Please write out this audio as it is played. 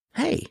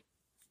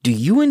Do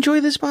you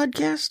enjoy this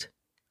podcast?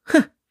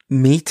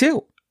 Me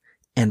too.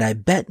 And I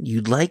bet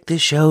you'd like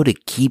this show to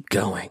keep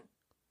going.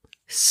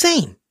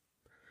 Same.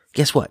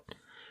 Guess what?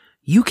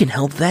 You can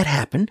help that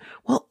happen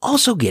while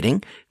also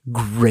getting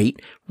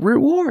great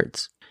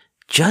rewards.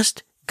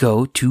 Just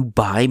go to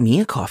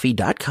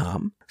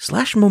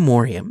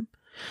buymeacoffee.com/memoriam.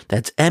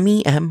 That's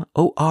MEMORIAM,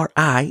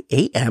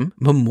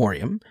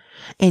 Memoriam.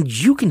 And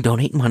you can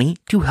donate money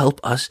to help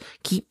us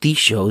keep these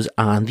shows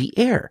on the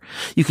air.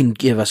 You can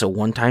give us a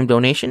one-time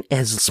donation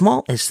as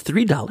small as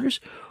 $3,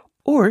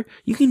 or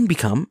you can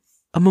become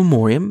a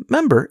Memoriam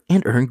member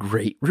and earn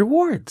great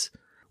rewards.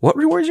 What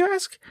rewards, you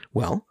ask?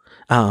 Well,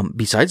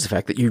 besides the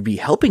fact that you'd be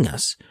helping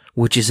us,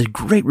 which is a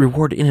great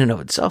reward in and of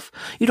itself,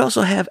 you'd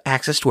also have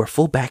access to our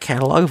full back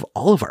catalog of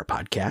all of our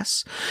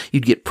podcasts.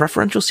 You'd get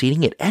preferential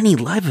seating at any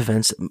live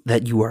events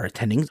that you are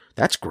attending.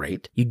 That's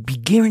great. You'd be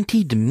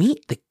guaranteed to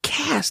meet the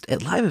cast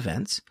at live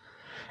events.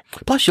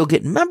 Plus, you'll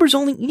get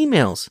members-only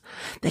emails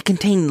that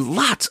contain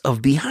lots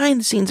of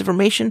behind-the-scenes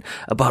information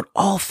about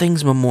all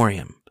things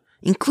Memoriam,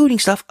 including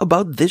stuff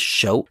about this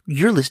show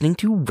you're listening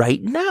to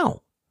right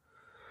now.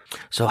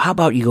 So how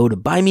about you go to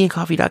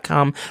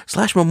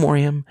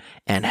buymeacoffee.com/memoriam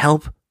and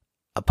help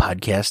a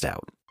podcast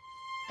out.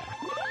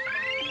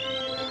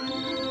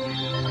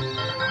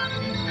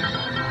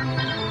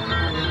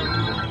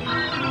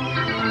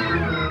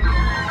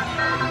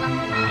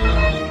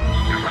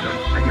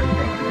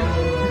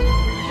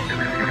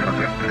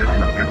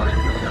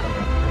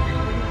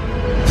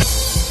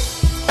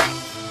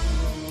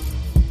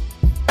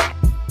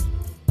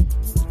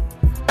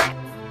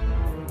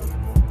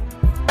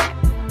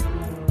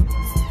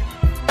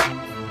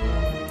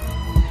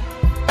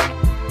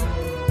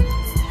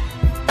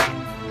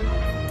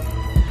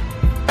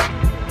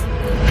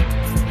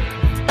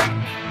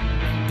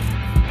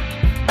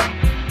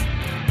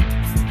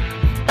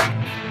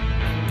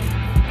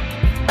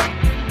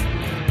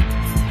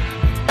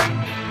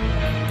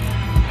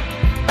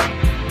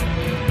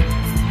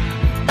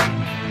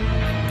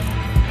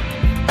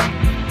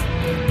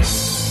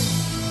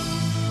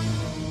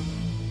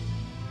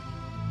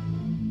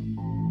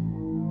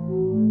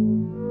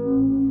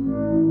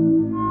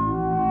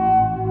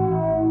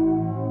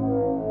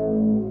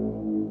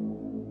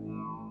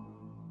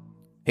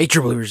 Hey,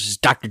 True Believers, this is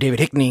Dr. David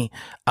Hickney.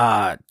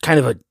 Kind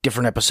of a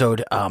different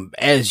episode.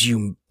 As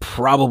you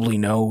probably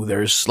know,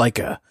 there's like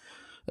a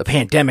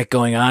pandemic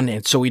going on,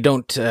 and so we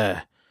don't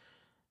have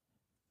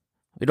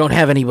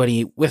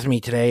anybody with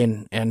me today,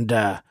 and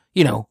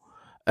you know,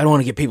 I don't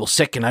want to get people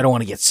sick, and I don't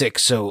want to get sick,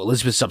 so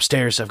Elizabeth's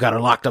upstairs. I've got her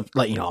locked up,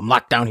 like, you know, I'm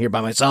locked down here by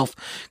myself,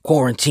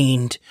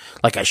 quarantined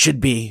like I should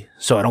be,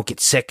 so I don't get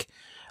sick.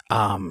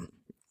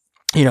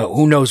 You know,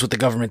 who knows what the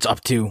government's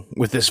up to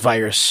with this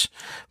virus,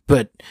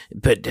 but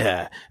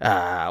we're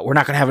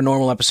not going to have a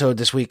normal episode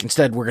this week.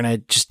 Instead, we're going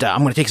to just,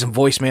 I'm going to take some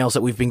voicemails that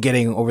we've been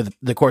getting over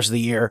the course of the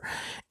year,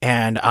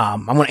 and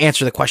I'm going to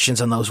answer the questions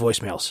on those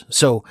voicemails.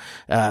 So,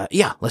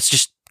 yeah, let's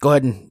just go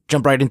ahead and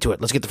jump right into it.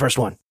 Let's get the first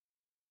one.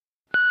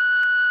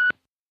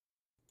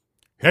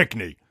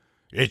 Hickney,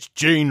 it's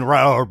Gene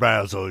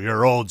Rauerbasil,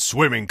 your old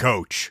swimming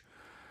coach.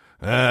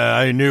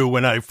 I knew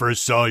when I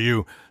first saw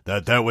you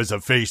that was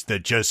a face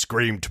that just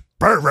screamed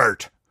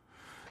pervert.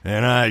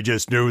 And I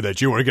just knew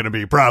that you were going to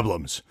be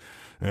problems.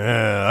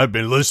 I've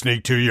been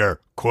listening to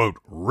your, quote,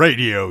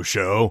 radio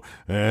show,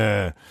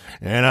 and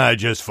I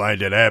just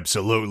find it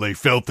absolutely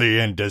filthy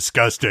and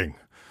disgusting.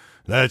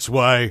 That's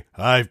why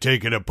I've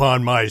taken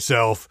upon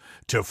myself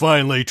to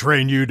finally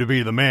train you to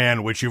be the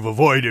man which you've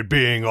avoided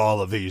being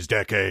all of these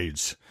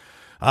decades.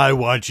 I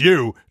want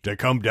you to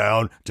come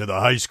down to the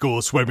high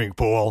school swimming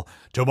pool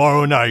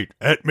tomorrow night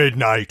at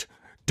midnight.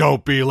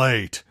 Don't be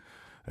late.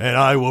 And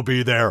I will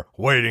be there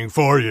waiting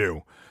for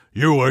you.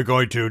 You are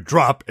going to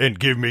drop and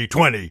give me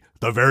 20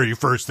 the very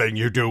first thing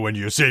you do when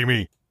you see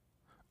me.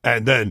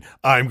 And then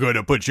I'm going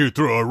to put you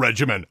through a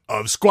regimen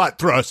of squat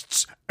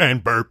thrusts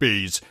and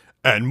burpees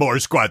and more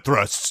squat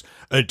thrusts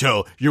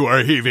until you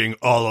are heaving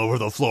all over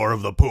the floor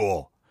of the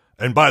pool.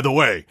 And by the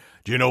way,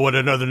 do you know what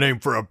another name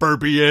for a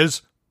burpee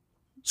is?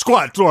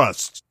 Squat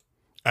thrusts.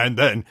 And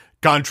then,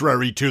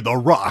 contrary to the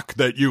rock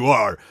that you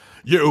are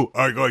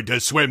going to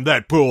swim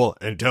that pool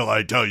until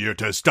I tell you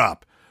to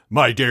stop.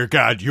 My dear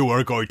God, you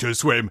are going to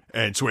swim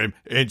and swim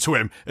and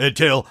swim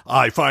until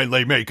I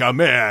finally make a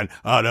man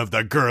out of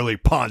the girly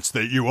ponce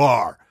that you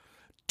are.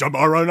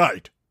 Tomorrow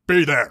night,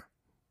 be there.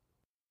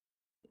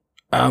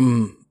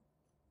 Hi,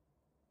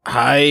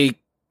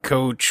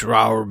 Coach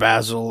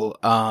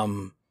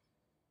Rauerbasil.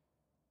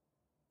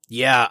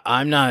 Yeah,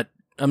 I'm not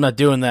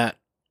doing that.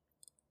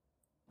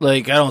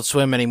 Like, I don't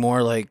swim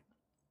anymore. Like,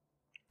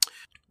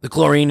 the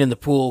chlorine in the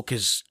pool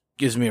gives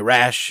me a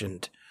rash,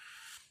 and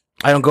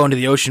I don't go into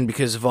the ocean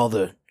because of all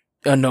the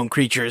unknown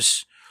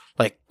creatures,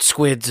 like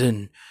squids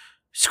and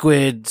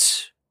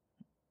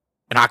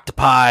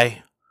octopi,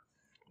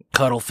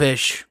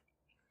 cuttlefish,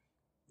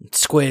 and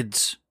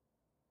squids.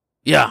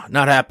 Yeah,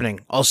 not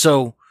happening.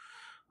 Also,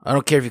 I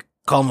don't care if you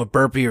call them a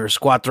burpee or a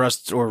squat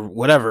thrust or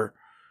whatever.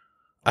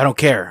 I don't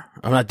care.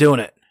 I'm not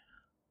doing it.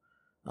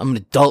 I'm an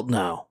adult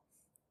now.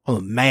 I'm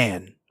a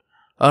man.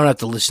 I don't have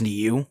to listen to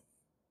you.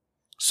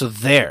 So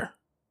there.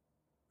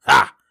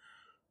 Ah!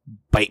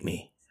 Bite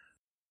me.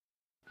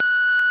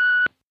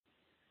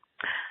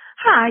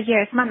 Hi,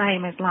 yes, my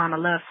name is Lana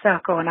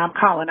Lovecircle, and I'm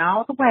calling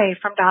all the way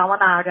from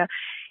Dahlonega.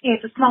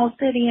 It's a small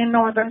city in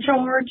northern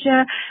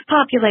Georgia,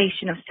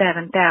 population of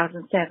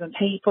 7,007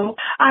 people.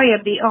 I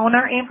am the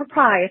owner and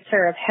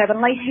proprietor of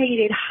Heavenly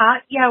Heated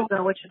Hot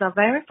Yoga, which is the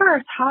very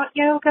first hot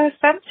yoga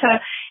center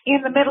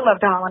in the middle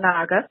of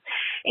Dahlonega.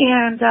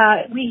 And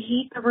we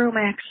heat the room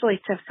actually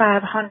to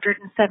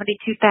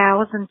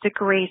 572,000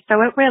 degrees,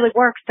 so it really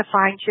works to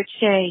find your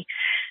chi.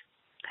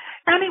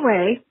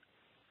 Anyway,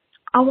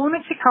 I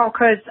wanted to call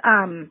because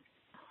I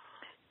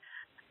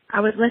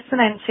was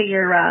listening to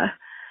your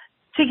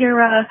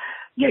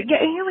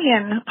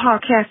alien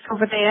podcast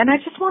over there, and I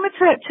just wanted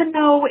to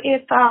know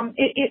if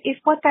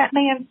what that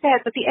man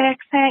said with the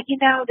accent, you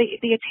know, the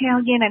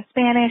Italian and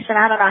Spanish, and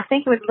I don't know, I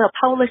think it was a little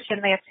Polish in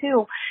there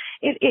too.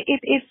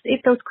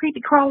 If those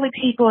creepy crawly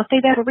people, if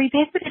they've ever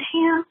revisited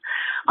him,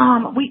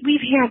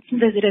 we've had some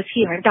visitors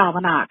here in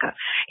Dahlonega,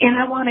 and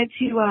I wanted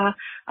to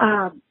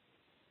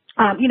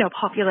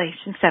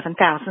population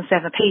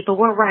 7,007 people.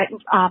 We're right in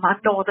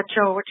northern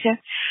Georgia,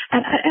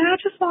 and I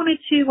just wanted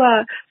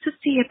to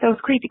see if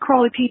those creepy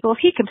crawly people, if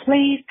he can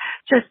please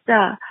just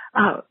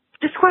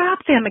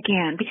describe them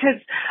again, because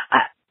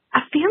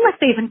I feel like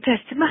they've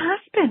infested my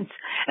husband,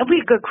 and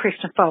we're good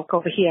Christian folk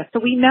over here, so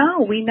we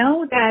know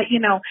that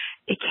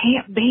it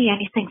can't be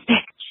anything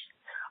sexual.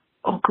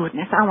 Oh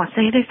goodness, I want to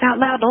say this out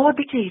loud, Lord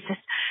be Jesus,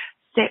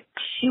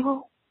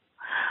 sexual.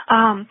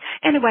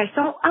 Anyway,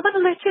 so I'm going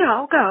to let you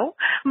all go.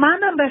 My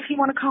number, if you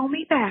want to call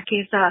me back,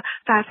 is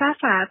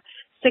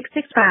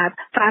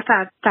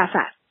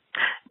 555-665-5555.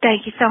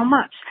 Thank you so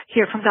much.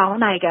 Here from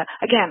Dahlonega.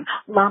 Again,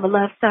 Lana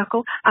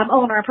Lovecircle. I'm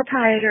owner and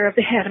proprietor of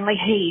the Heavenly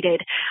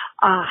Heated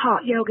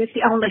Hot Yoga. It's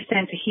the only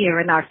center here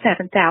in our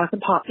 7,000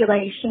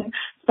 population,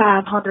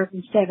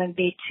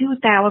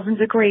 572,000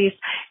 degrees.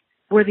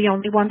 We're the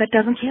only one that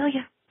doesn't kill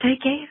you.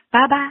 Take care.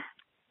 Bye-bye.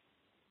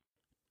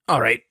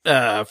 All right.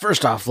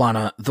 First off,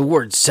 Lana, the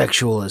word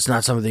sexual is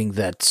not something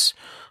that's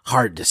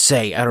hard to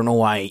say. I don't know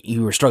why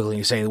you were struggling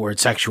to say the word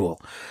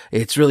sexual.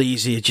 It's really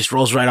easy. It just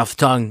rolls right off the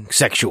tongue.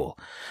 Sexual.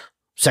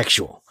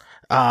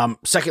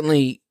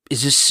 Secondly,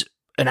 is this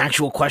an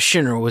actual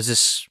question, or was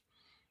this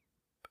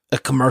a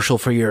commercial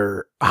for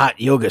your hot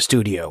yoga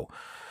studio?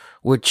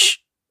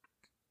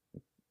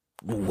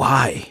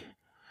 Why?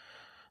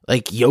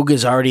 Like,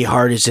 yoga's already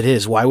hard as it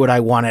is. Why would I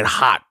want it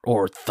hot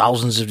or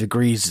thousands of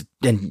degrees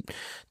and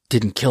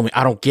didn't kill me?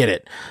 I don't get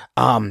it.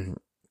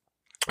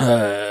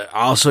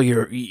 Also,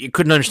 you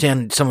couldn't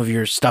understand some of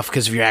your stuff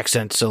because of your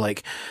accent. So,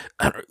 like,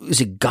 is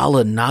it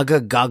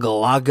Galanaga,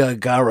 Gagalaga,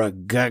 Gara,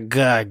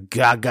 Gaga,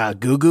 Gaga,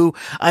 Gugu?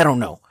 I don't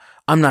know.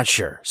 I'm not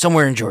sure.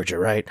 Somewhere in Georgia,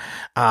 right?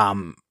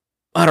 I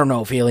don't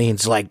know if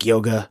aliens like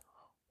yoga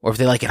or if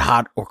they like it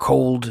hot or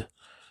cold.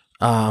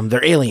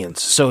 They're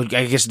aliens, so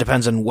I guess it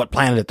depends on what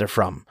planet they're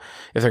from,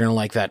 if they're gonna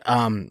like that.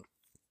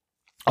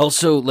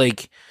 Also,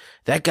 like,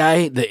 that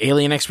guy, the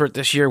alien expert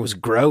this year, was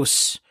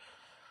gross.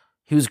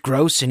 He was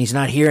gross, and he's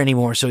not here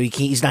anymore, so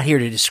he's not here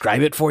to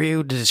describe it for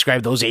you, to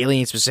describe those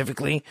aliens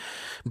specifically.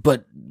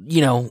 But,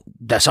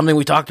 that's something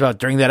we talked about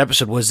during that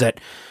episode, was that,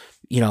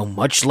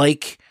 much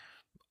like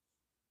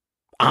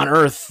on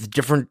Earth,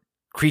 different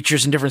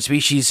creatures and different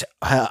species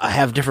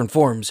have different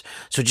forms.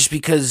 So just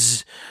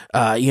because,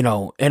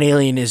 an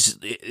alien is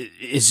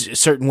a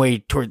certain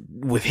way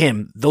with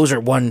him, those are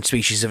one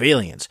species of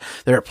aliens.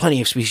 There are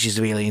plenty of species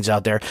of aliens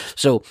out there.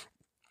 So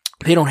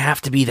they don't have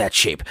to be that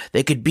shape.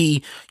 They could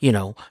be,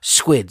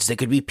 squids. They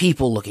could be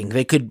people looking.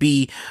 They could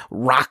be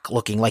rock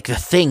looking, like the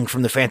Thing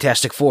from the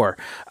Fantastic Four.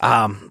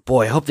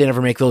 Boy, I hope they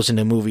never make those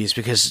into movies,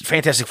 because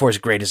Fantastic Four is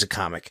great as a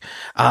comic.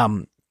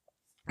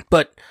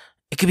 But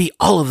it could be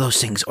all of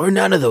those things or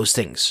none of those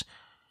things.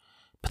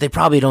 But they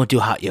probably don't do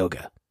hot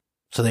yoga.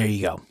 So there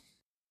you go.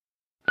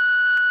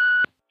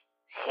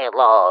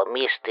 Hello,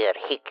 Mr.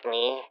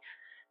 Hickney.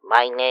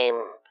 My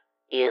name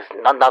is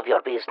none of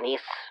your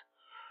business,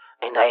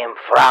 and I am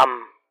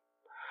from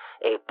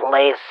a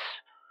place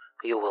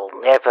you will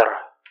never,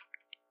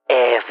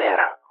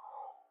 ever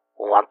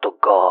want to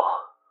go.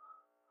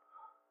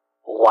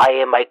 Why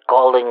am I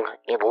calling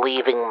and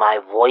leaving my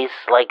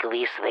voice like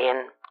this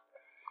then?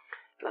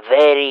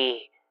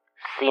 Very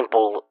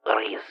simple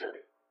reason.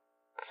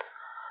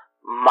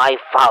 My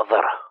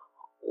father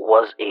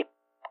was a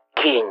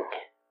king.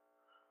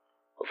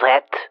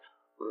 That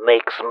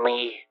makes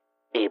me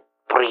a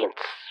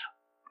prince.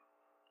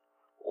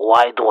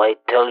 Why do I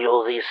tell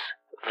you this?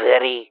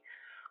 Very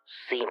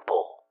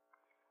simple.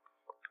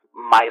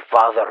 My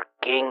father,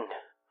 king,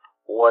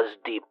 was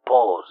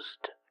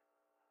deposed,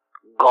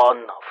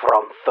 gone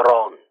from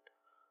throne,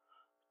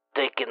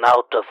 taken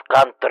out of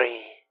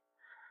country,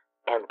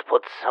 and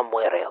put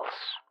somewhere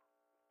else.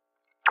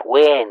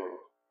 When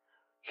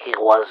he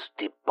was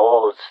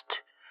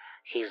deposed,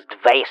 his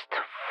vast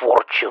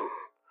fortune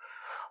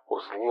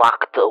was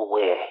locked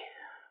away.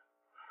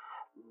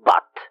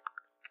 But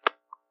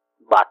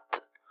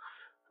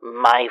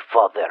my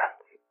father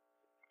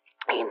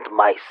and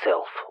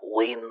myself,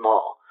 we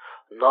know.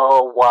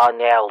 No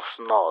one else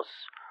knows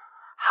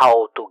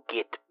how to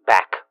get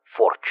back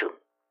fortune.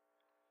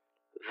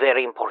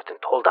 Very important.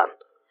 Hold on.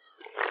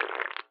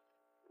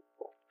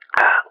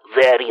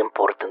 Very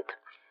important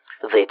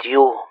that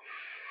you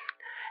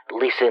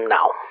listen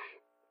now.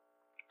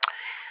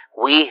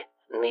 We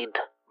need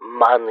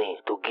money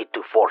to get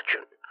to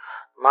fortune.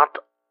 Not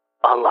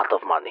a lot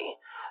of money.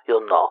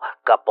 You know,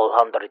 couple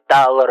 $100,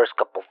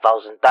 couple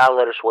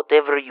 $1,000,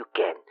 whatever you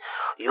can.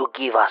 You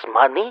give us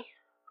money.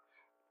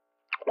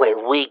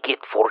 When we get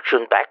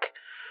fortune back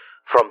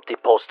from the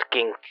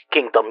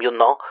post-kingdom, you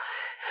know,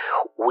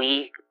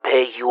 we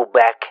pay you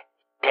back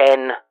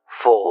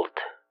tenfold.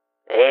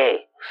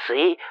 Hey,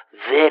 see?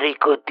 Very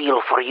good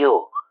deal for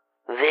you.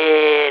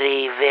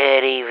 Very,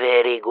 very,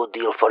 very good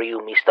deal for you,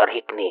 Mr.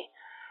 Hickney.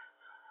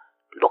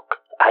 Look,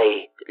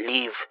 I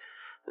leave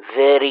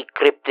very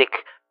cryptic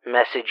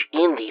message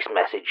in this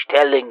message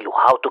telling you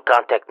how to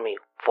contact me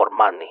for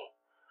money.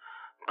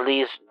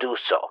 Please do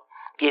so.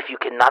 If you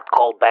cannot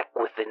call back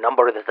with the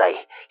number that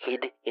I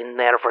hid in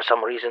there for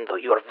some reason, though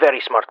you are a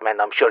very smart man,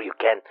 I'm sure you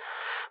can,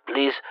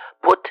 please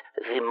put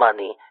the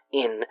money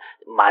in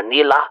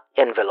Manila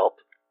envelope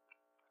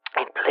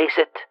and place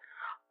it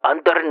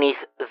underneath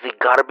the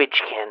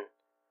garbage can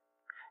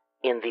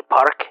in the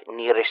park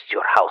nearest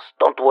your house.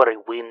 Don't worry,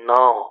 we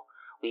know.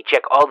 We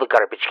check all the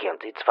garbage cans.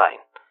 It's fine.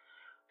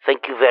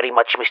 Thank you very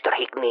much, Mr.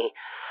 Hickney.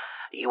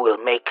 You will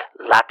make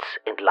lots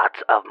and lots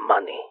of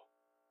money.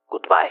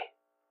 Goodbye.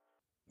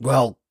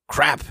 Well,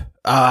 crap.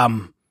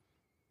 I'm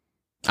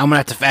gonna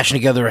have to fashion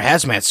together a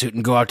hazmat suit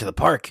and go out to the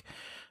park.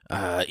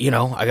 I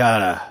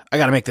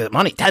gotta make the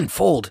money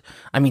tenfold.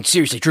 I mean,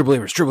 seriously, true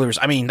believers.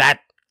 I mean,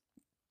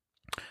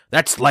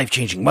 that's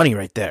life-changing money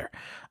right there.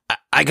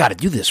 I gotta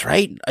do this,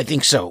 right? I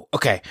think so.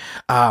 Okay.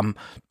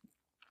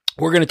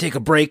 We're gonna take a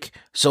break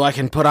so I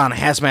can put on a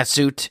hazmat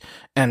suit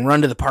and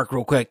run to the park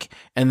real quick,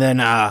 and then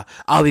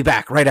I'll be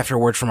back right after a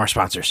word from our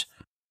sponsors.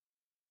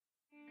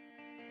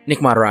 Nick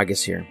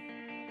Mataragas here.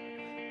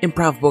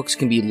 Improv books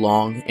can be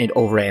long and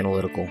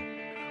over-analytical.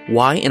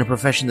 Why, in a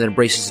profession that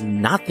embraces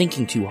not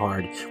thinking too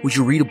hard, would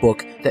you read a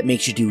book that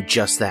makes you do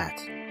just that?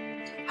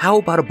 How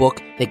about a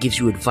book that gives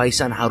you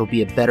advice on how to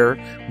be a better,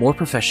 more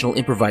professional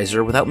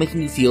improviser without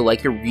making you feel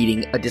like you're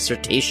reading a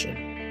dissertation?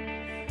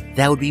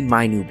 That would be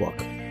my new book,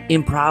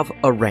 Improv,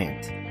 a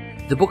Rant.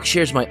 The book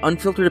shares my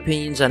unfiltered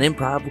opinions on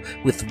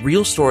improv with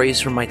real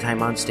stories from my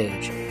time on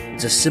stage.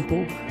 It's a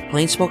simple,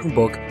 plain-spoken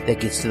book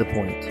that gets to the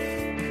point.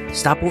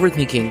 Stop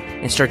overthinking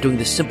and start doing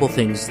the simple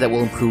things that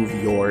will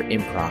improve your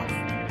improv.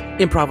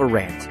 Improv, a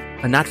Rant,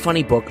 a not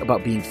funny book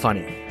about being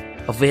funny.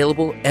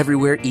 Available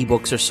everywhere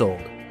ebooks are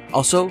sold.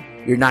 Also,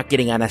 you're not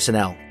getting on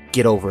SNL.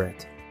 Get over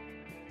it.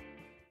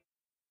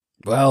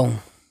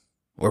 Well,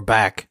 we're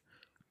back.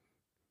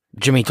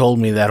 Jimmy told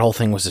me that whole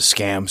thing was a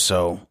scam,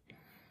 so,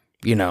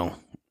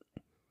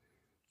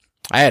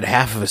 I had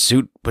half of a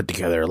suit put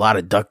together, a lot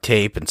of duct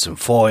tape and some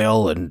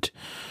foil and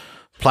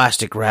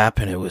plastic wrap,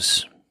 and it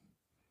was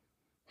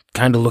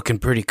kind of looking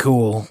pretty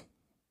cool.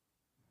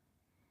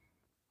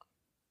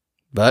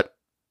 But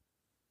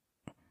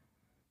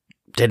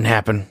didn't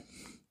happen.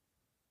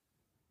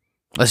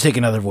 Let's take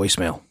another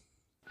voicemail.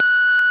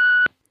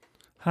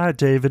 Hi,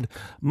 David.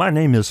 My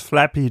name is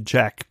Flappy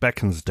Jack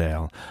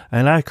Beckonsdale,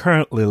 and I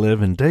currently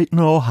live in Dayton,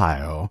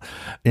 Ohio,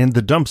 in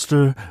the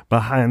dumpster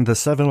behind the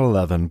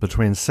 7-Eleven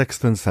between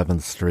 6th and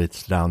 7th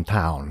Streets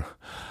downtown.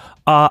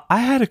 I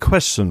had a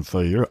question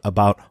for you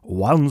about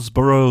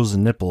Wansboro's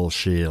nipple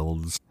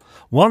shields.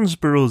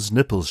 Wansboro's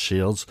nipple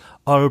shields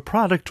are a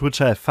product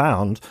which I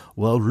found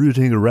while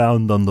rooting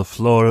around on the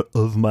floor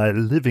of my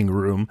living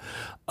room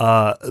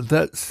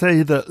that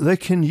say that they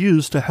can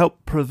use to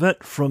help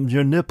prevent from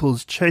your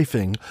nipples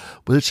chafing,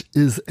 which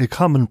is a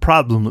common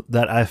problem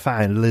that I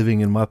find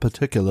living in my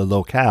particular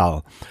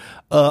locale.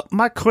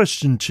 My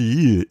question to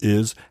you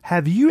is,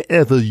 have you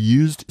ever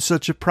used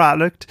such a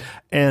product?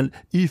 And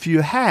if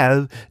you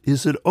have,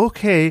 is it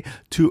okay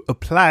to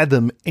apply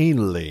them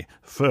anally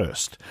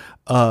first?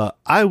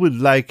 I would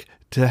like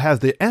to have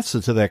the answer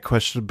to that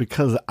question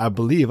because I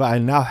believe I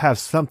now have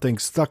something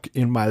stuck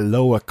in my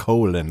lower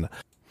colon.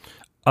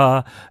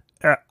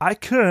 I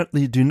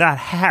currently do not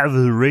have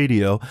a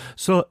radio,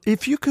 so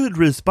if you could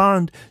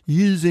respond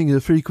using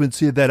a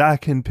frequency that I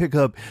can pick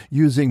up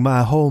using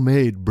my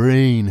homemade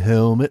brain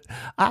helmet,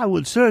 I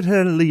would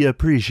certainly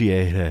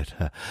appreciate it.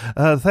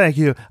 Thank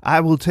you. I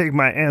will take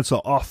my answer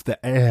off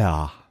the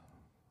air.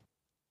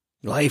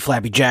 Well, hey,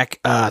 Flappy Jack.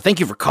 Thank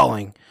you for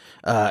calling.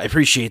 I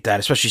appreciate that,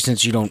 especially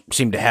since you don't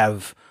seem to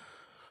have,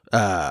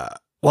 I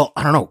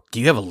don't know. Do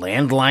you have a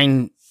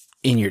landline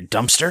in your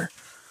dumpster?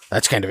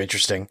 That's kind of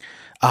interesting.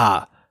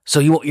 So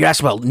you asked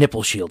about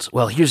nipple shields.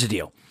 Well, here's the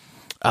deal.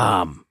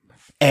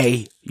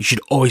 You should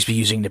always be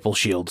using nipple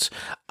shields.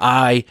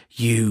 I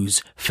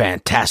use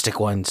fantastic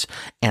ones,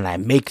 and I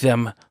make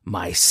them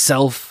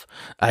myself.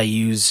 I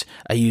use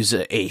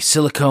a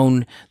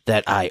silicone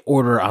that I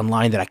order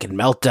online that I can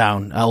melt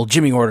down.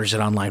 Jimmy orders it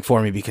online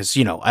for me because,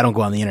 I don't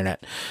go on the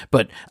internet.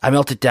 But I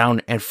melt it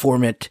down and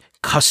form it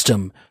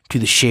custom to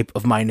the shape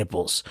of my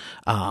nipples.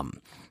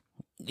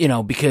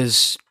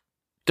 Because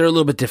they're a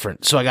little bit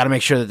different. So I got to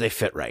make sure that they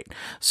fit right.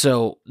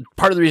 So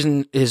part of the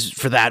reason is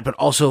for that, but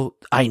also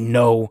I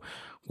know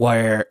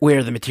where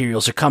the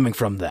materials are coming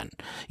from then.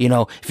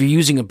 If you're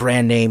using a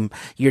brand name,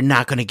 you're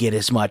not going to get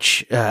as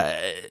much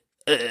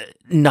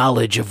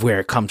knowledge of where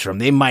it comes from.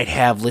 They might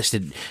have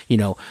listed,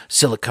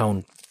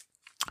 silicone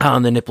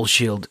on the Nipple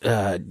Shield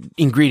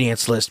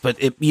ingredients list,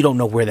 but you don't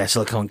know where that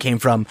silicone came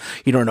from.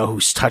 You don't know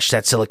who's touched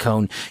that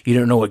silicone. You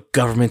don't know what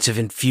governments have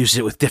infused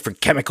it with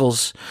different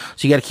chemicals.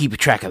 So you got to keep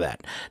track of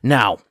that.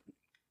 Now,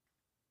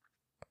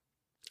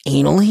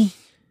 anally,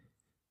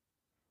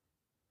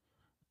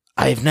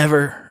 I've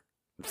never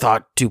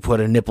thought to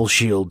put a Nipple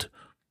Shield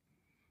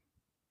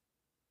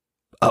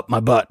up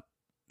my butt.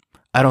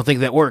 I don't think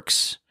that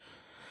works.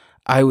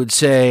 I would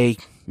say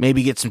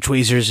maybe get some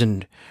tweezers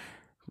and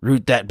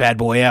root that bad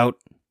boy out,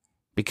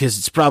 because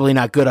it's probably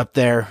not good up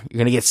there. You're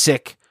going to get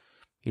sick.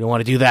 You don't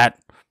want to do that.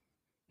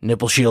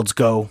 Nipple shields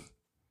go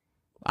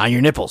on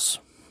your nipples.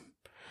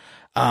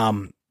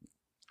 Now,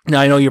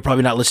 I know you're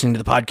probably not listening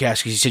to the podcast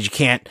because you said you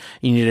can't.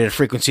 You need a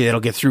frequency that'll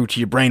get through to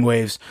your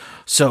brainwaves.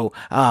 So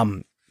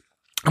I'm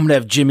going to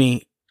have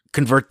Jimmy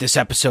convert this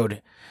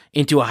episode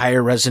into a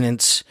higher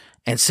resonance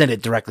and send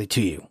it directly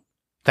to you.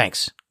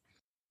 Thanks.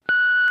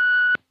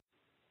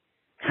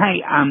 Hi,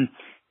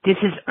 this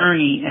is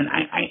Ernie, and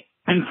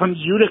I'm from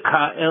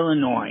Utica,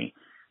 Illinois.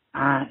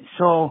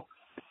 So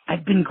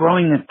I've been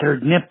growing a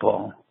third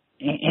nipple,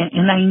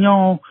 and I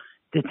know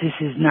that this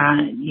is not,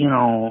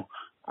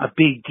 a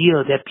big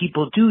deal that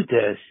people do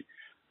this,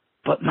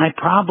 but my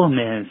problem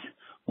is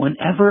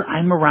whenever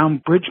I'm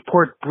around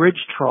Bridgeport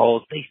bridge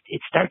trolls,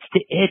 it starts to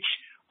itch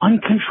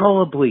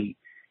uncontrollably,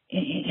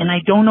 and I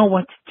don't know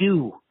what to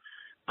do.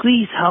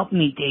 Please help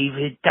me,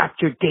 David,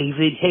 Dr.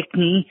 David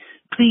Hickney.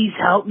 Please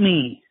help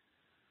me.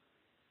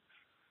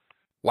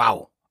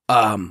 Wow.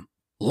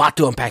 Lot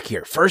to unpack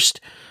here. First,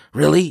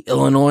 really?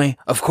 Illinois?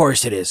 Of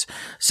course it is.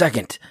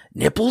 Second,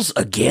 nipples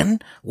again?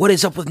 What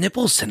is up with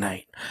nipples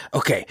tonight?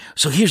 Okay,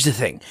 so here's the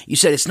thing. You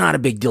said it's not a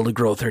big deal to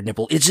grow a third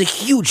nipple. It's a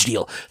huge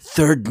deal.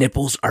 Third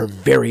nipples are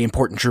very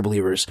important, true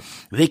believers.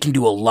 They can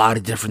do a lot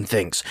of different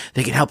things.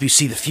 They can help you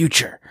see the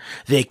future.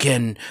 They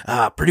can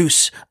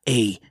produce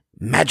a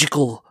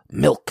magical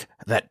milk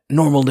that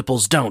normal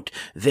nipples don't.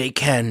 They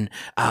can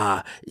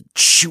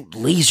shoot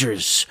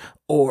lasers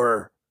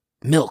or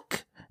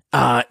milk.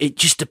 It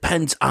just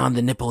depends on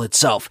the nipple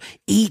itself.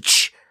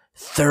 Each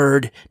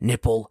third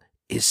nipple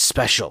is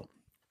special.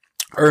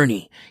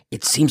 Ernie,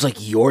 it seems like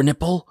your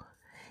nipple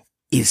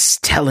is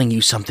telling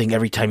you something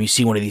every time you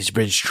see one of these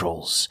bridge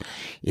trolls.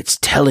 It's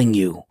telling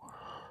you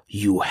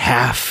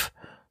have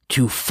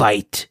to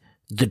fight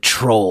the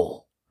troll.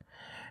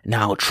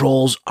 Now,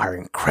 trolls are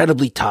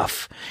incredibly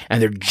tough,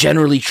 and they're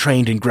generally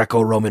trained in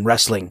Greco-Roman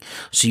wrestling,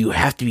 so you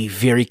have to be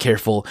very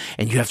careful,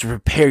 and you have to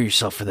prepare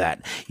yourself for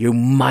that. You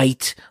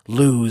might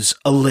lose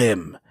a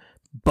limb,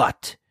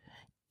 but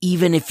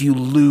even if you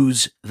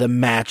lose the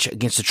match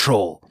against a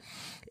troll,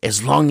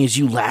 as long as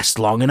you last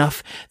long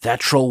enough,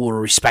 that troll will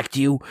respect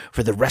you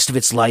for the rest of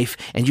its life,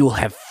 and you will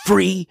have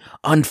free,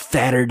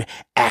 unfettered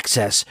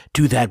access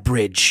to that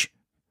bridge.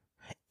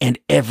 And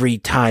every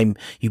time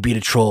you beat a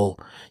troll,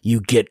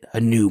 you get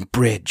a new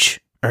bridge,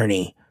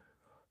 Ernie.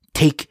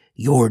 Take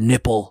your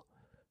nipple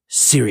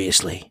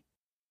seriously.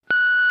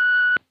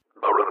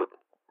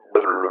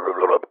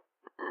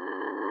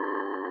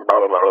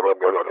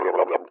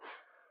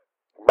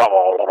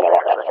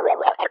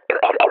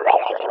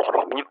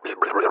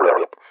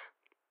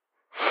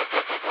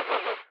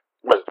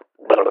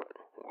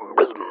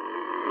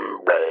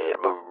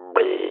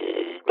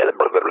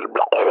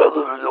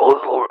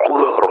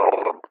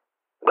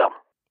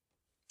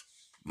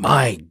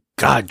 My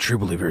God, true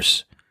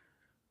believers.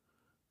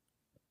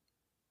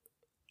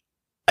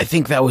 I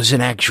think that was an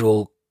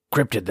actual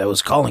cryptid that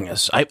was calling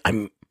us.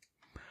 I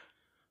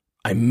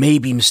may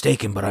be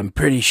mistaken, but I'm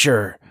pretty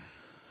sure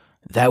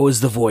that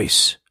was the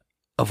voice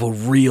of a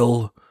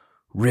real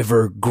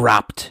river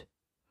gropt.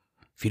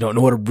 If you don't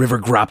know what a river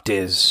gropt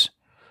is,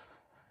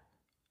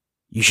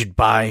 you should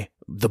buy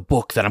the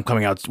book that I'm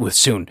coming out with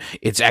soon.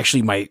 It's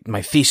actually my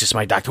thesis,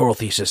 my doctoral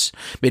thesis,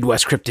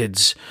 Midwest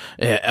cryptids,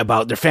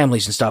 about their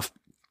families and stuff.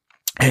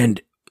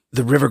 And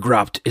the river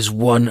gropt is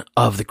one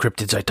of the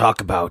cryptids I talk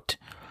about.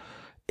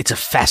 It's a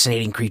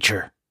fascinating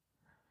creature.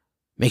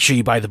 Make sure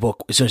you buy the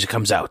book as soon as it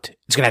comes out.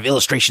 It's going to have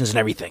illustrations and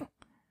everything.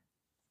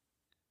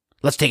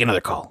 Let's take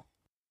another call.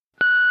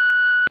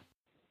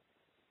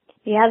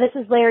 Yeah, this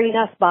is Larry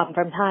Nussbaum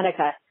from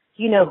Hanukkah.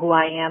 You know who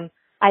I am.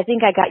 I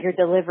think I got your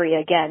delivery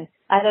again.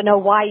 I don't know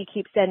why you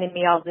keep sending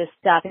me all this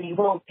stuff and you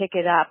won't pick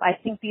it up. I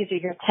think these are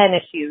your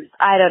tennis shoes.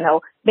 I don't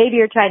know. Maybe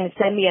you're trying to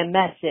send me a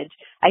message.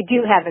 I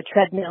do have a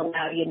treadmill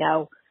now, you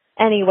know.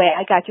 Anyway,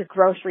 I got your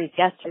groceries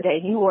yesterday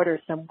and you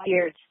ordered some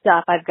weird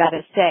stuff, I've got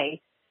to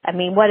say. I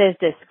mean, what is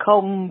this,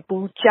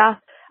 kombucha?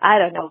 I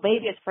don't know.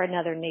 Maybe it's for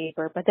another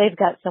neighbor, but they've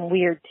got some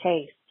weird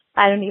taste.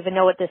 I don't even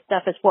know what this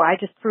stuff is for. I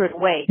just threw it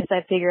away because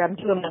I figure I'm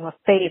doing them a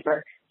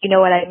favor. You know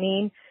what I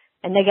mean?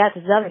 And they got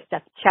this other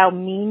stuff, chow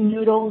mein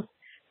noodles.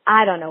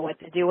 I don't know what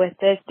to do with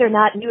this. They're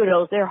not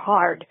noodles. They're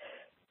hard.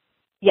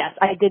 Yes,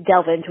 I did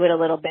delve into it a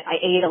little bit. I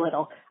ate a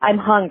little. I'm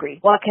hungry.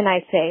 What can I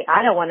say?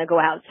 I don't want to go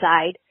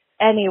outside.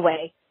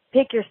 Anyway,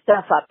 pick your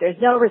stuff up. There's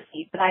no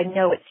receipt, but I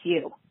know it's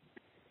you.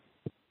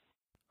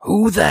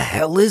 Who the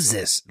hell is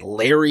this?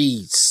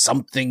 Larry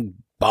something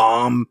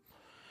bomb?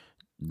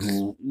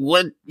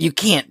 What? You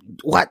can't.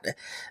 What?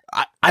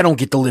 I don't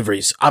get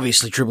deliveries.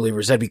 Obviously, True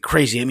Believers. That'd be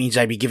crazy. It means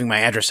I'd be giving my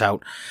address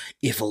out.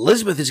 If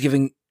Elizabeth is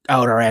giving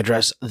out our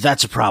address,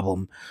 that's a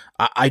problem.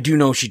 I do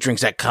know she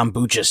drinks that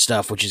kombucha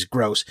stuff, which is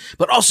gross.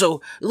 But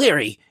also,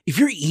 Larry, if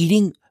you're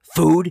eating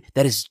food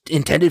that is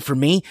intended for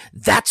me,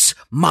 that's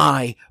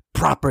my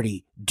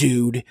property,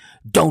 dude.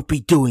 Don't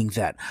be doing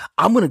that.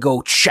 I'm gonna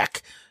go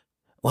check.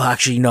 Well,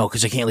 actually, no,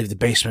 because I can't leave the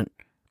basement.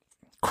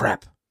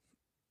 Crap.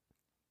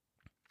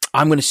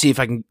 I'm going to see if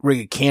I can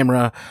rig a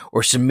camera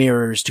or some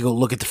mirrors to go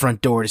look at the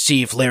front door to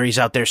see if Larry's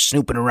out there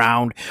snooping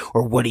around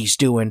or what he's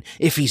doing.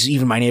 If he's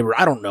even my neighbor.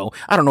 I don't know.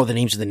 I don't know the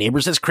names of the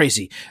neighbors. That's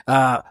crazy.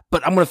 But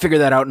I'm going to figure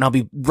that out, and I'll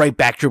be right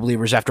back, True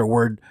Believers, after a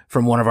word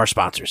from one of our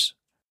sponsors.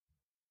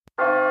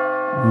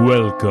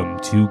 Welcome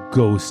to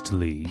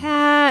Ghostly.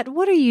 Pat,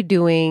 what are you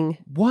doing?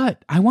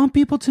 What? I want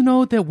people to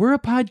know that we're a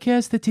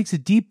podcast that takes a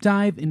deep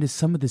dive into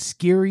some of the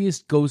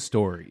scariest ghost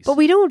stories. But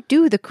we don't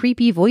do the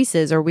creepy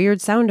voices or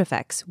weird sound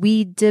effects.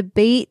 We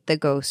debate the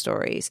ghost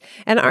stories.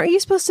 And aren't you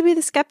supposed to be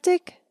the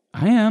skeptic?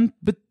 I am,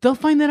 but they'll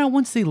find that out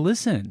once they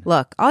listen.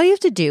 Look, all you have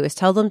to do is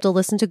tell them to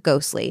listen to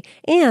Ghostly,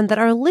 and that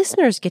our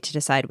listeners get to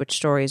decide which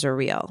stories are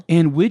real.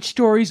 And which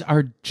stories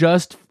are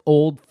just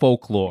old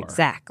folklore.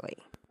 Exactly.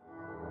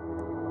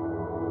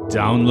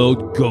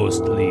 Download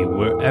Ghostly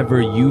wherever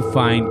you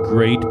find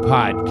great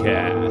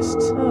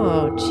podcasts.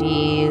 Oh,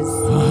 jeez.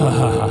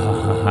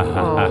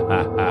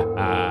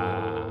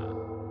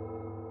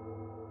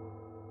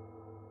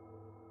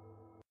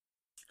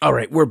 All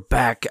right, we're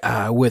back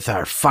with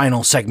our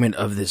final segment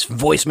of this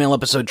voicemail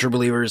episode, True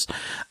Believers.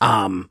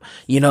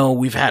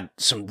 We've had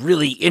some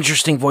really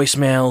interesting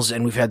voicemails,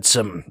 and we've had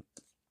some,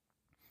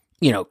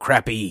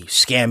 crappy,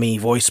 scammy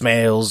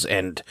voicemails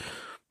and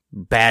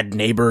bad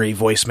neighbory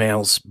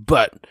voicemails,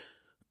 but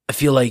I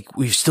feel like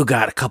we've still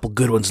got a couple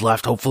good ones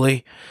left,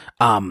 hopefully.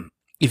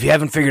 If you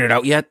haven't figured it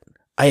out yet,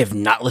 I have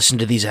not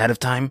listened to these ahead of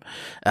time,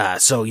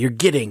 so you're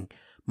getting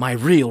my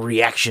real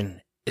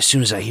reaction as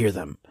soon as I hear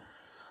them.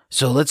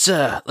 So let's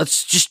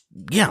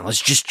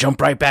just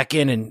jump right back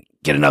in and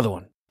get another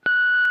one.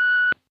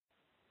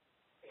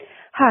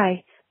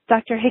 Hi,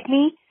 Dr.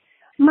 Hickney.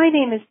 My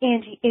name is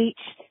Angie H.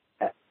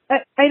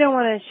 I don't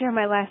want to share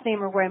my last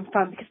name or where I'm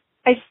from because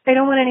I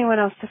don't want anyone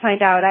else to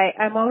find out.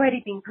 I'm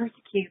already being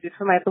persecuted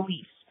for my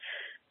beliefs.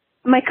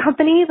 My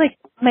company, like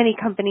many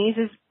companies,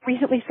 has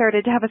recently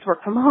started to have us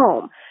work from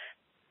home.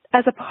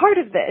 As a part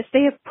of this,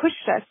 they have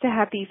pushed us to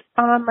have these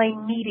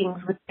online meetings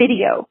with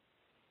video.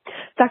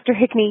 Dr.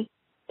 Hickney,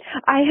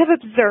 I have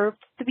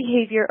observed the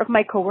behavior of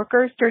my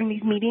coworkers during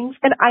these meetings,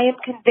 and I am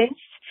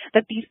convinced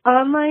that these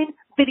online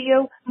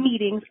video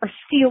meetings are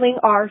stealing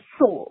our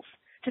souls,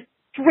 just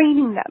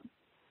draining them.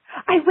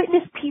 I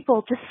witness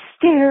people just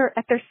stare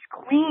at their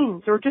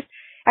screens or just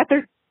at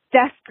their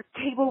desk or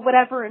table,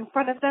 whatever, in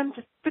front of them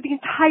just for the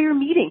entire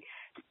meeting.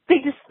 They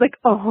just like,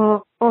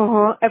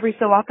 every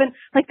so often,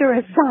 like they're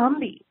a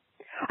zombie.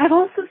 I've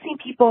also seen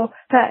people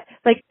that,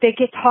 like, they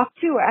get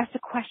talked to or asked a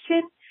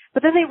question,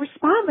 but then they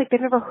respond like they've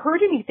never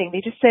heard anything.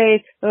 They just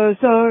say, oh,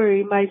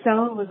 sorry, my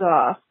sound was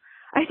off.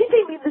 I think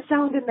they mean the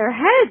sound in their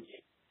heads.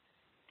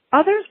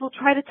 Others will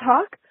try to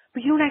talk,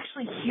 but you don't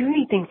actually hear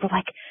anything for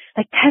like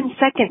 10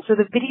 seconds. So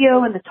the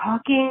video and the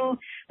talking,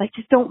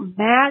 just don't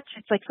match.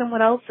 It's like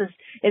someone else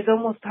is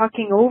almost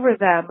talking over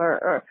them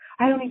or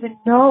I don't even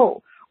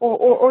know.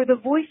 Or the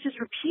voice just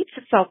repeats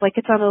itself like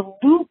it's on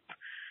a loop.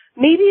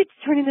 Maybe it's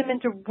turning them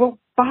into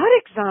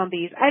robotic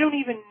zombies. I don't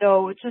even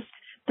know. It's just,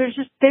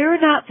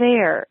 they're not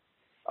there.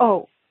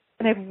 Oh,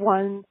 and I have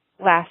one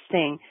last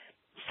thing.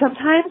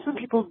 Sometimes when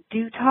people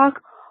do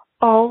talk,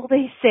 all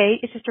they say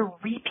is just a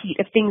repeat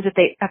of things that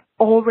they have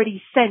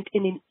already sent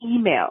in an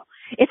email.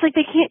 It's like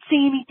they can't say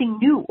anything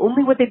new,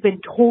 only what they've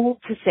been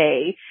told to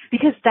say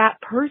because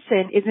that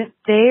person isn't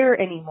there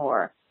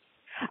anymore.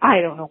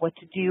 I don't know what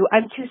to do.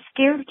 I'm too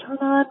scared to turn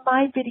on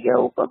my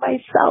video for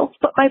myself,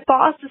 but my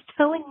boss is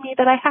telling me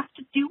that I have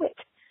to do it.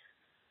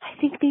 I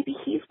think maybe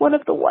he's one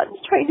of the ones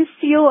trying to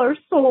steal our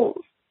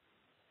souls.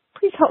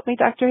 Please help me,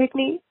 Dr.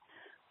 Hickney.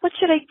 What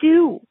should I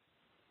do?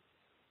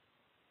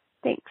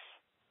 Thanks.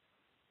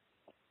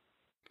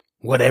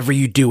 Whatever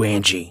you do,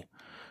 Angie,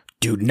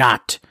 do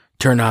not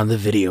turn on the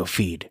video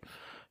feed.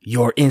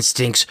 Your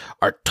instincts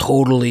are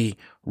totally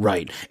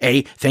right.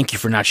 A, thank you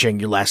for not sharing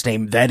your last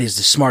name. That is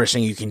the smartest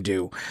thing you can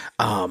do.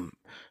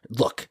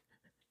 Look,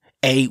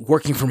 A,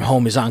 working from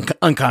home is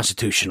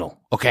unconstitutional,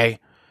 okay?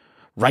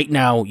 Right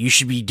now, you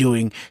should be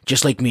doing,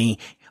 just like me,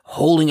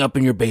 holding up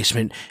in your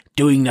basement,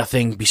 doing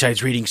nothing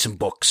besides reading some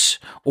books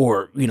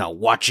or,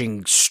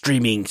 watching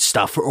streaming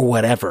stuff or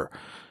whatever.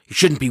 You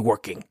shouldn't be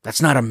working.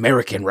 That's not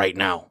American right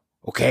now,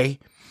 okay?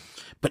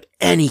 But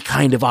any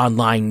kind of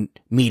online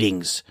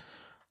meetings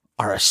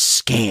are a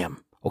scam,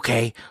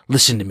 Okay?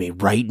 Listen to me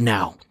right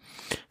now.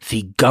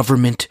 The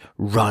government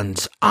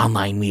runs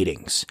online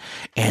meetings,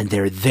 and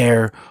they're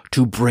there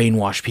to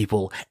brainwash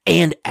people.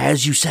 And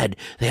as you said,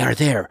 they are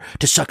there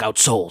to suck out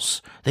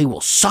souls. They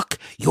will suck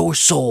your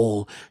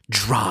soul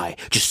dry.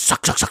 Just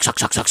suck, suck, suck, suck,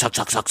 suck, suck, suck,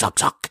 suck, suck, suck,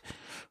 suck.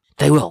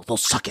 They will. They'll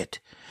suck it.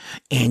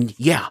 And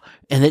yeah,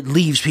 and it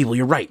leaves people,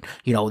 you're right,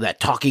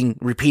 that talking,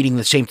 repeating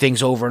the same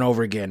things over and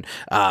over again,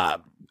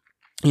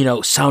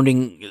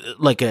 sounding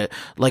like a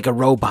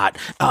robot.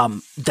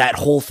 That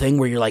whole thing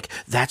where you're like,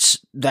 that's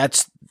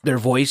their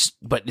voice,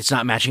 but it's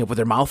not matching up with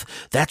their mouth.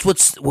 That's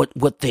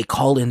what they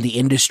call in the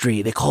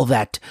industry. They call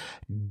that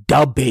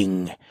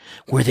dubbing,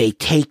 where they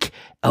take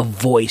a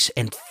voice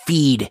and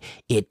feed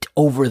it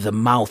over the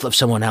mouth of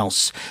someone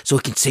else so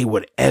it can say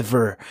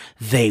whatever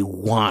they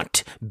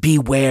want.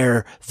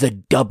 Beware the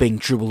dubbing,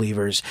 true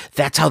believers.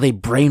 That's how they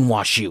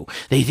brainwash you.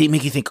 They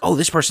make you think, oh,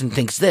 this person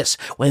thinks this,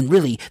 when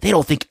really they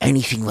don't think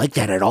anything like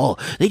that at all.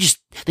 They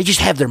just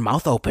have their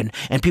mouth open,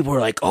 and people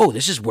are like, oh,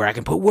 this is where I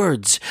can put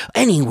words.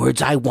 Any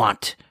words I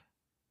want.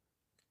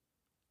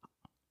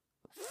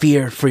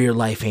 Fear for your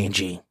life,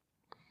 Angie.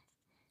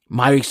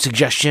 My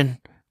suggestion,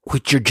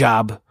 quit your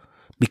job.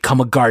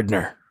 Become a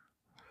gardener.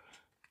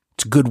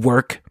 It's good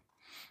work.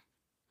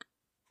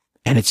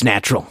 And it's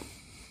natural.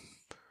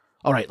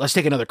 All right, let's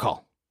take another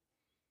call.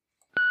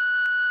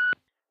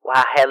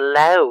 Why,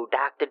 hello,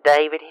 Dr.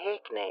 David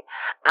Hickney.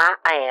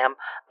 I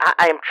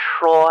am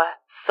Troy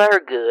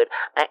Thurgood,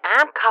 and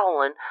I'm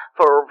calling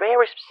for a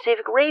very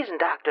specific reason,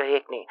 Dr.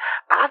 Hickney.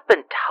 I've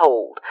been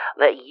told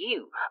that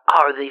you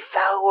are the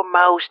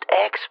foremost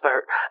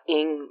expert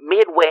in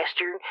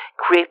Midwestern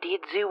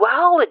cryptid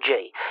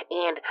zoology,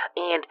 and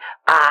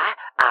I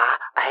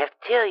have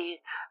to tell you,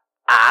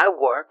 I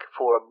work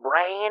for a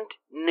brand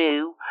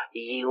new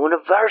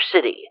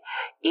university.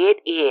 It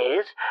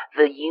is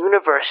the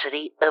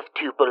University of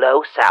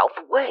Tupelo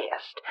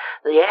Southwest.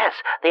 Yes,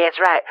 that's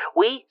right.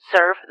 We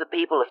serve the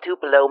people of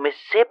Tupelo,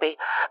 Mississippi,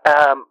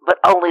 but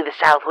only the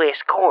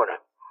southwest corner.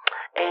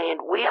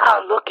 And we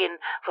are looking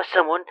for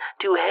someone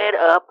to head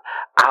up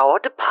our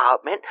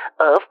department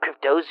of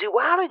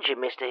cryptozoology,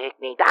 Mr.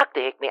 Hickney.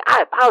 Dr. Hickney,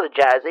 I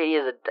apologize.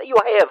 You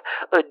have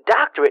a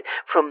doctorate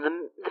from the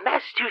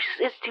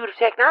Massachusetts Institute of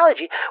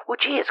Technology,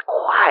 which is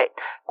quite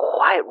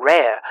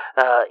rare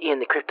in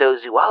the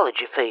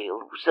cryptozoology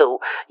field. So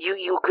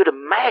you could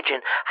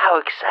imagine how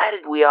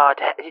excited we are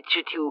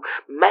to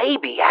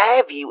maybe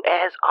have you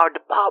as our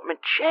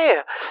department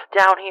chair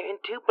down here in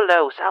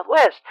Tupelo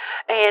Southwest.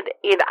 And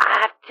I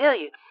have to tell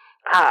you,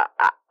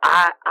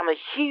 I'm a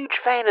huge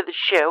fan of the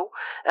show.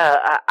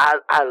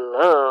 I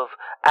love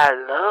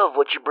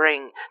what you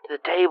bring to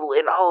the table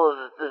and all of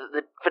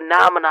the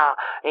phenomena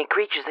and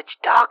creatures that you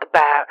talk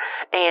about.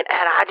 And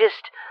I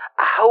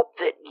hope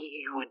that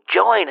you would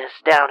join us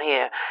down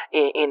here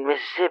in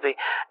Mississippi,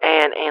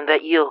 and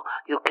that you'll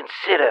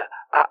consider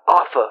our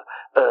offer.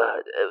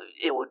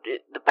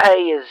 The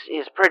pay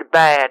is pretty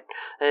bad,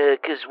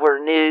 'cause we're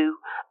new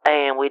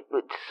and it's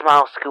a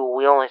small school.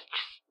 We only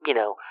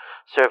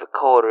serve a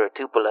quarter of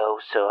Tupelo,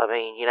 so I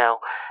mean,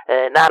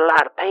 not a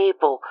lot of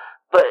people,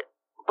 but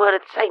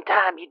at the same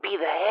time, you'd be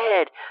the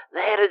head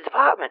of the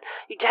department.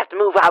 You'd have to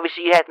move,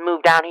 obviously you have to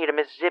move down here to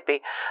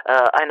Mississippi.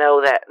 I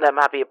know that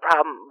might be a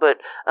problem, but,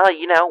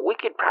 we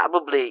could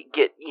probably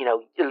get,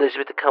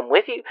 Elizabeth to come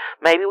with you.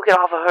 Maybe we could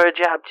offer her a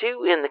job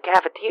too in the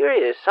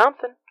cafeteria or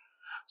something.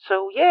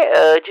 So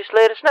yeah, just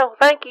let us know.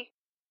 Thank you.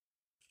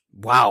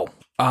 Wow.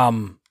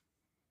 I'm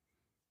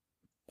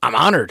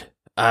honored.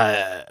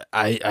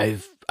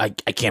 I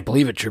can't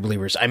believe it, true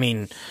believers. I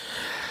mean,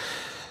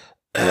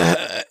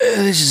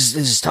 this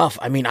is tough.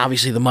 I mean,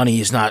 obviously the money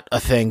is not a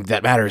thing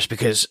that matters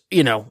because,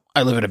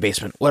 I live in a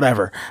basement,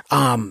 whatever.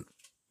 I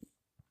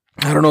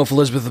don't know if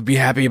Elizabeth would be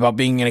happy about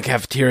being in a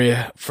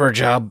cafeteria for a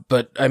job,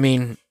 but I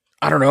mean,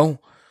 I don't know.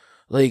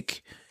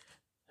 Like,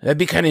 that'd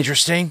be kind of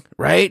interesting,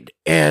 right?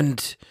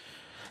 And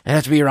I'd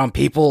have to be around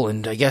people,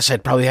 and I guess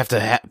I'd probably have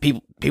to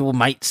people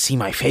might see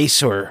my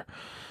face, or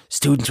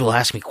students will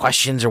ask me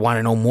questions or want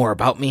to know more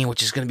about me,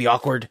 which is going to be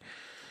awkward.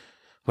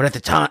 But at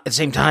the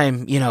same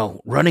time,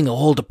 running a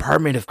whole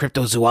department of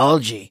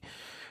cryptozoology,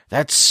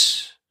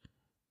 that's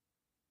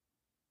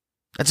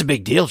a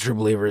big deal, true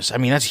believers. I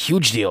mean, that's a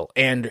huge deal.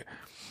 And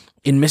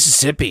in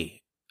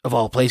Mississippi, of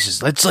all places,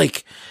 that's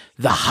like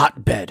the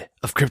hotbed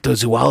of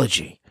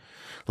cryptozoology.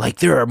 Like,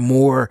 there are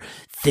more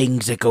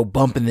things that go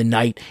bump in the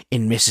night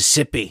in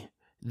Mississippi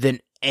than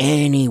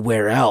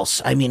anywhere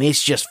else. I mean,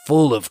 it's just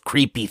full of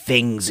creepy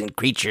things and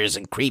creatures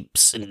and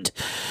creeps and,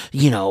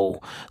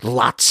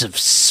 lots of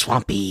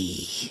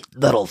swampy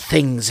little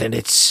things. And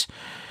it's,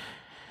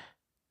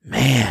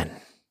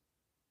 man,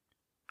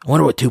 I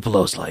wonder what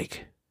Tupelo's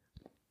like.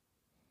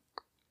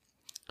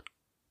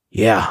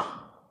 Yeah.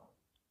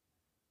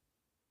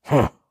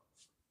 Huh.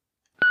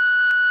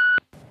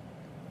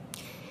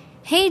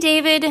 Hey,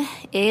 David,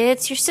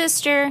 it's your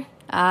sister.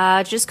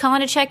 Just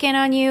calling to check in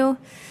on you.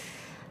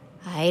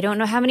 I don't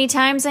know how many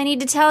times I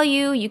need to tell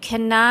you, you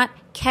cannot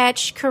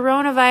catch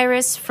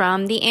coronavirus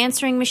from the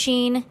answering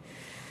machine.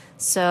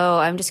 So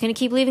I'm just going to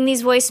keep leaving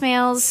these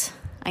voicemails.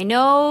 I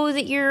know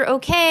that you're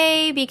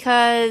okay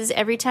because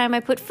every time I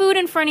put food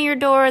in front of your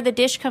door, the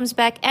dish comes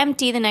back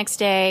empty the next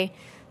day.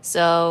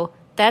 So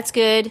that's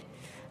good.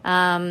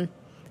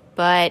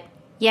 But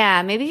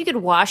yeah, maybe if you could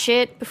wash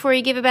it before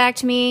you give it back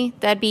to me,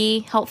 that'd be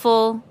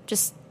helpful.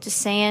 Just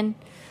saying.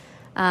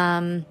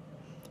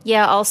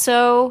 Yeah,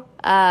 also,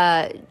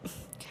 I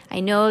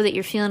know that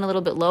you're feeling a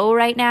little bit low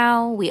right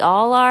now. We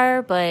all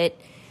are, but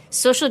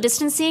social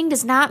distancing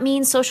does not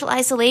mean social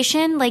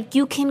isolation. Like,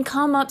 you can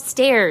come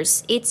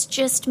upstairs. It's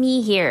just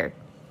me here.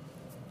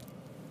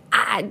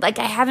 I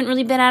haven't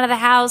really been out of the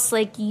house.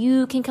 Like,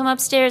 you can come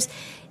upstairs.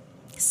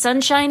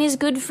 Sunshine is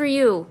good for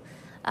you.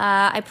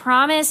 I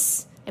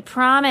promise.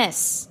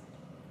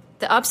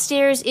 The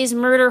upstairs is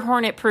murder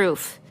hornet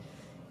proof.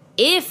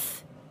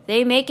 If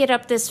they make it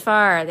up this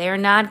far, they are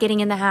not getting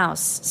in the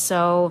house.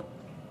 So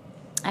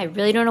I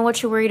really don't know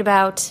what you're worried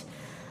about.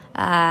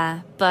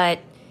 But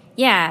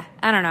yeah,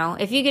 I don't know.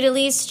 If you could at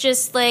least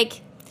just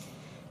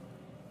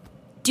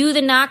do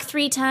the knock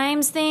 3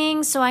 times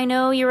thing so I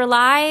know you're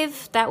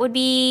alive, that would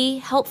be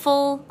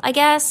helpful, I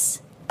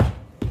guess.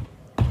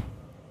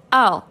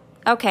 Oh,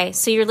 okay.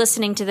 So you're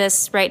listening to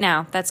this right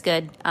now. That's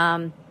good.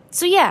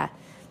 So yeah.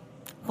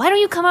 Why don't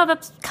you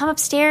come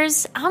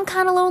upstairs? I'm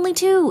kind of lonely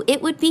too.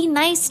 It would be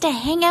nice to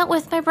hang out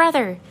with my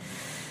brother.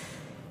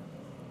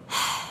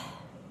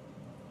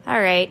 All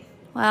right.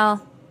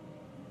 Well,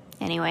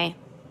 anyway.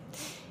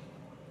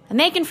 I'm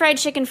making fried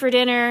chicken for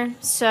dinner,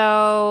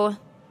 so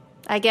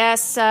I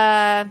guess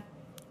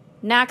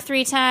knock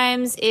 3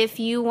 times if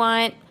you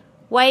want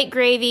white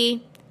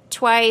gravy,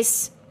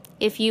 twice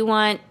if you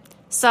want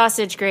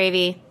sausage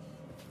gravy.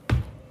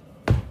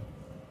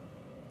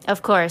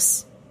 Of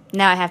course.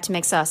 Now I have to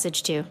make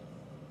sausage, too.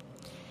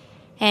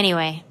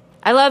 Anyway,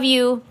 I love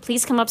you.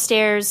 Please come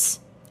upstairs.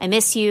 I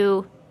miss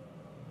you.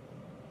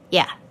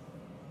 Yeah.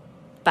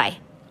 Bye.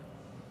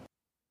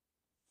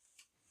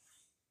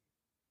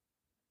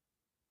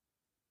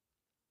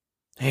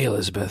 Hey,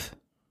 Elizabeth.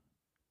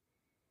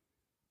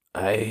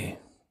 I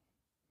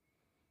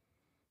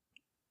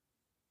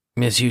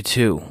miss you,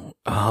 too.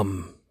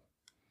 I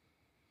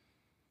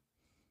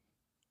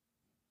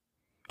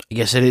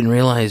guess I didn't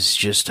realize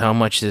just how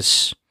much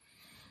this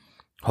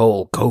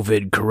whole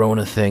COVID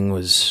corona thing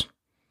was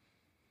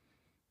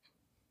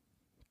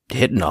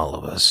hitting all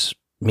of us.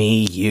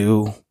 Me,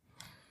 you,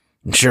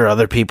 I'm sure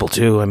other people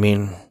too. I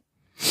mean,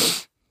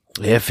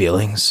 they have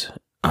feelings.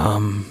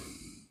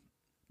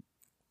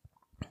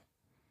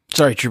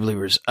 Sorry, true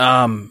believers.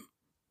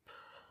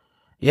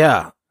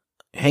 Yeah,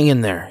 hang in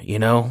there, you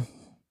know?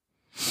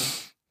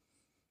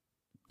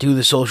 Do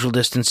the social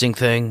distancing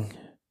thing.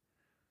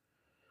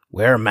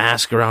 Wear a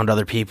mask around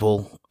other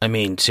people. I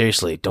mean,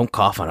 seriously, don't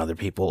cough on other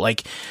people.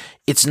 Like,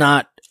 it's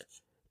not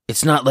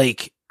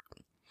like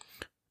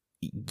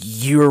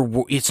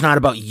it's not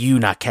about you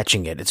not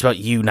catching it. It's about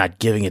you not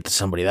giving it to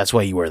somebody. That's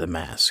why you wear the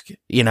mask.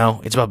 You know,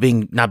 it's about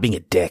not being a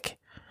dick.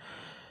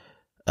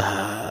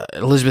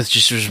 Elizabeth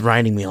just was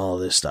reminding me all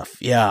of this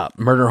stuff. Yeah,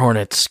 murder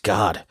hornets.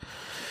 God,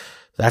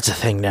 that's a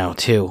thing now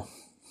too.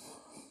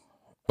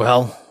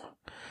 Well,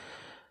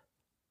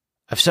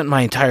 I've spent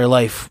my entire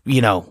life,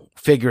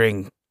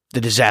 figuring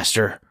the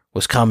disaster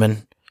was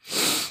coming.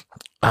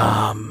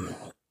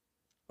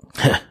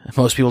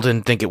 Most people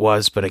didn't think it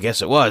was, but I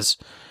guess it was.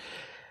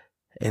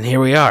 And here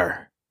we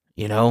are,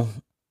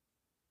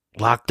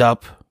 locked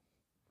up,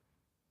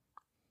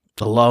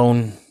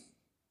 alone,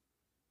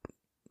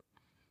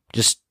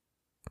 just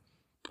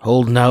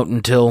holding out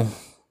until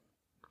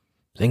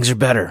things are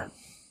better.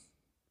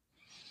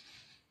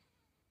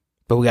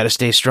 But we got to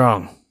stay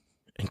strong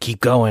and keep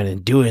going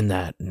and doing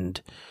that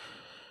and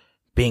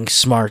being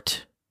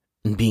smart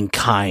and being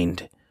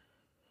kind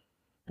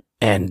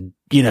and,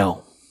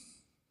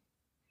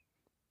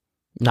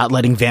 not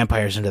letting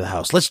vampires into the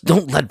house.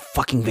 Don't let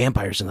fucking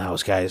vampires in the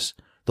house, guys.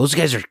 Those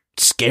guys are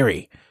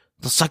scary.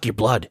 They'll suck your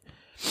blood.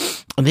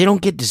 And they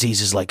don't get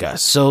diseases like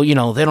us. So, they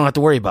don't have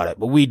to worry about it,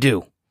 but we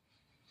do.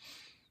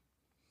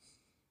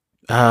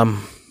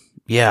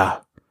 Yeah.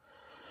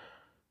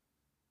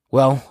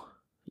 Well,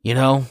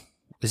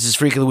 this is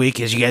Freak of the Week,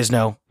 as you guys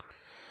know.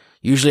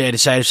 Usually I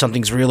decide if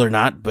something's real or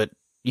not, but,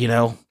 we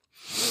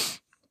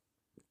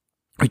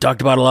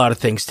talked about a lot of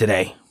things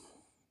today.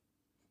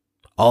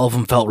 All of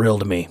them felt real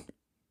to me.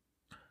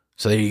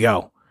 So there you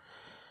go.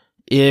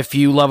 If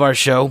you love our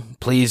show,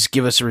 please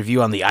give us a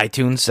review on the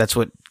iTunes. That's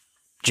what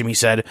Jimmy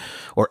said.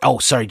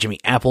 Jimmy,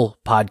 Apple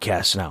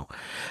Podcasts now.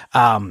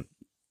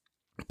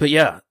 But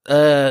yeah,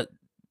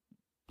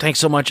 thanks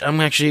so much. I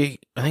think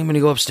I'm going to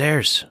go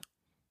upstairs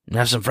and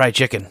have some fried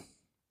chicken.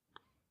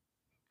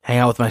 Hang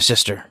out with my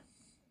sister.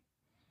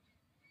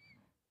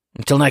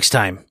 Until next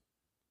time,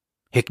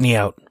 Hickney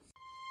out.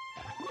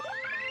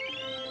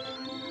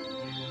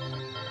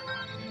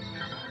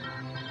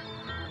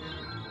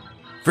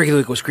 Freak of the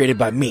Week was created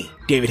by me,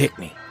 David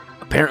Hickney.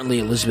 Apparently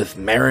Elizabeth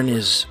Marin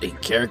is a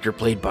character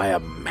played by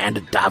Amanda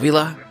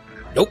Davila?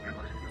 Nope,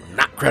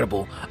 not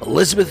credible.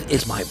 Elizabeth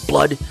is my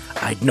blood.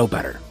 I'd know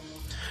better.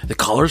 The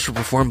callers were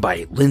performed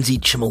by Lindsay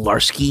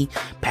Chmielewski,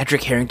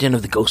 Patrick Harrington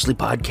of the Ghostly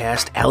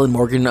Podcast, Alan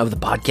Morgan of the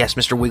podcast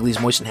Mr. Wiggly's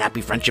Moist and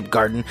Happy Friendship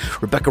Garden,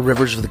 Rebecca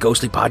Rivers of the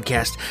Ghostly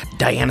Podcast,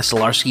 Diana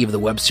Solarski of the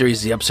web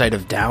series The Upside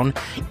of Down,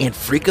 and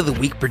Freak of the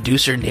Week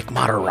producer Nick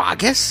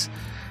Mataragas?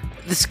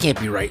 This can't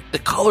be right. The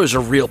callers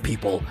are real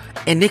people,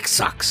 and Nick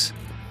sucks.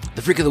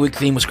 The Freak of the Week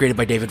theme was created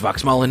by David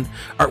Vox Mullen,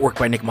 artwork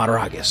by Nick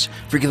Mataragas.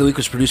 Freak of the Week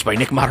was produced by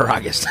Nick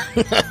Mataragas.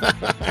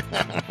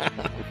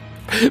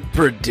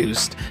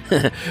 Produced.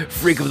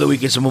 Freak of the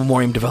Week is a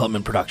Memoriam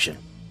Development production.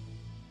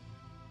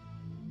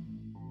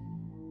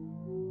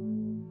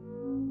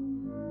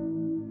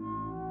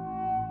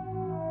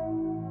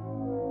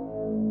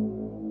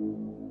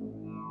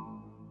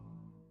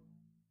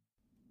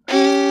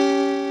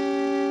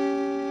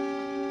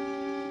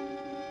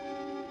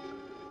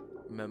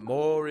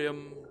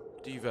 Memoriam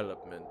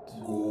Development.